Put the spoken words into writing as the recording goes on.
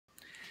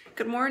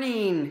Good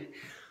morning.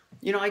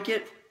 You know, I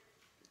get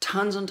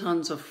tons and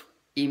tons of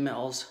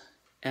emails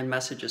and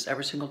messages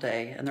every single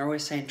day, and they're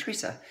always saying,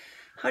 Theresa,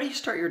 how do you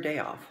start your day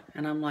off?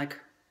 And I'm like,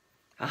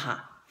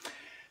 aha.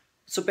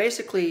 So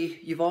basically,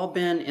 you've all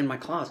been in my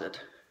closet.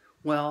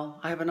 Well,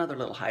 I have another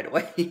little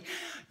hideaway.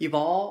 You've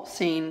all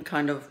seen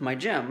kind of my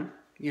gym.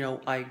 You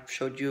know, I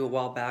showed you a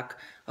while back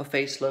a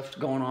facelift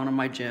going on in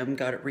my gym,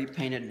 got it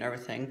repainted and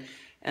everything.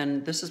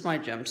 And this is my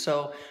gym.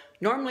 So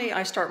normally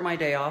I start my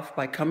day off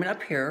by coming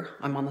up here.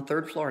 I'm on the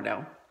 3rd floor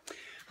now.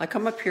 I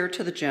come up here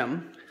to the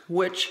gym,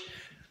 which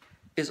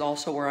is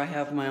also where I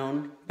have my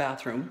own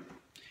bathroom.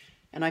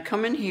 And I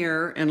come in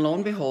here and lo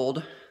and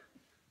behold,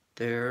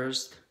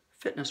 there's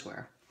fitness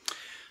wear.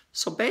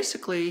 So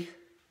basically,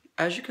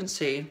 as you can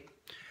see,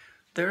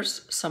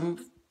 there's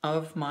some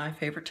of my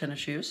favorite tennis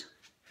shoes.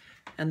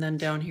 And then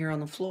down here on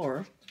the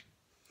floor,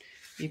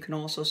 you can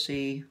also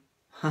see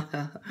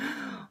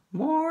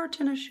more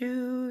tennis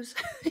shoes.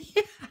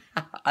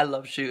 I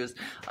love shoes.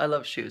 I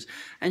love shoes.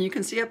 And you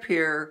can see up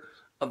here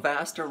a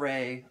vast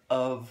array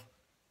of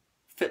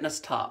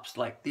fitness tops.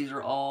 Like these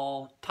are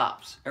all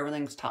tops.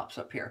 Everything's tops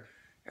up here.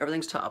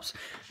 Everything's tops.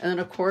 And then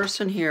of course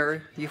in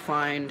here you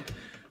find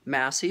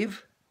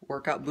massive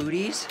workout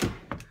booties.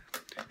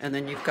 And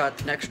then you've got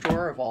the next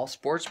drawer of all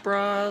sports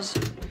bras.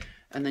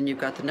 And then you've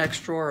got the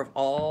next drawer of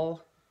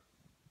all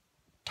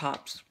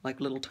tops, like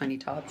little tiny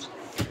tops.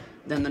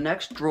 Then the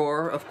next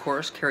drawer, of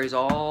course, carries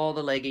all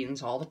the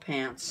leggings, all the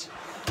pants.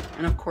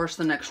 And of course,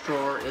 the next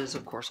drawer is,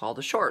 of course, all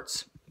the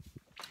shorts.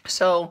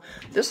 So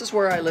this is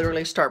where I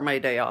literally start my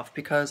day off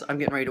because I'm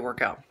getting ready to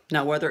work out.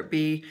 Now, whether it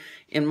be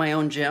in my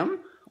own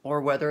gym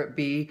or whether it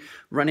be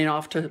running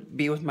off to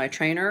be with my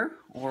trainer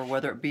or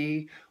whether it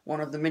be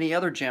one of the many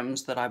other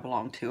gyms that I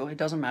belong to, it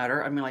doesn't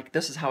matter. I mean, like,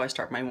 this is how I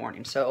start my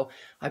morning. So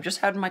I've just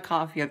had my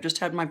coffee, I've just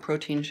had my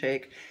protein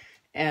shake,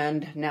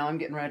 and now I'm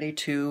getting ready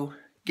to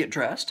get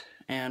dressed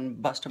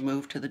and bust a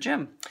move to the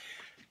gym.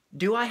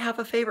 Do I have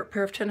a favorite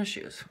pair of tennis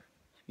shoes,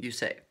 you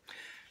say?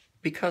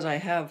 Because I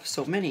have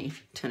so many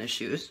tennis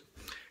shoes,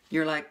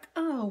 you're like,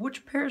 oh,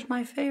 which pair is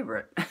my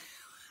favorite?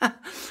 I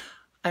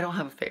don't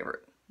have a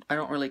favorite. I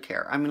don't really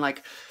care. I mean,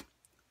 like,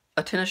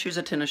 a tennis shoe is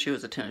a tennis shoe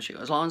is a tennis shoe,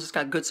 as long as it's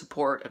got good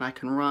support and I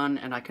can run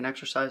and I can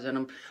exercise in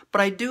them.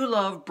 But I do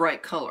love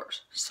bright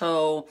colors.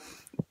 So,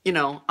 you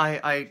know,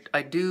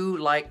 I do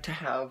like to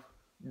have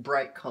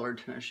bright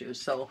colored tennis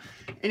shoes. So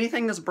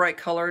anything that's bright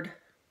colored,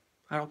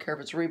 I don't care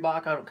if it's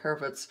Reebok, I don't care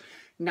if it's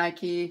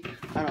Nike,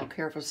 I don't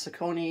care if it's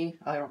Saucony,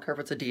 I don't care if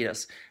it's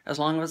Adidas. As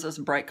long as it's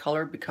bright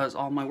colored, because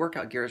all my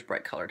workout gear is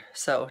bright colored.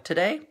 So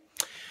today,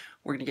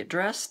 we're gonna get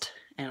dressed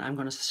and I'm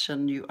gonna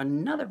send you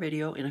another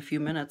video in a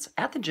few minutes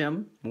at the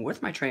gym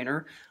with my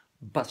trainer,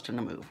 busting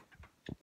a move.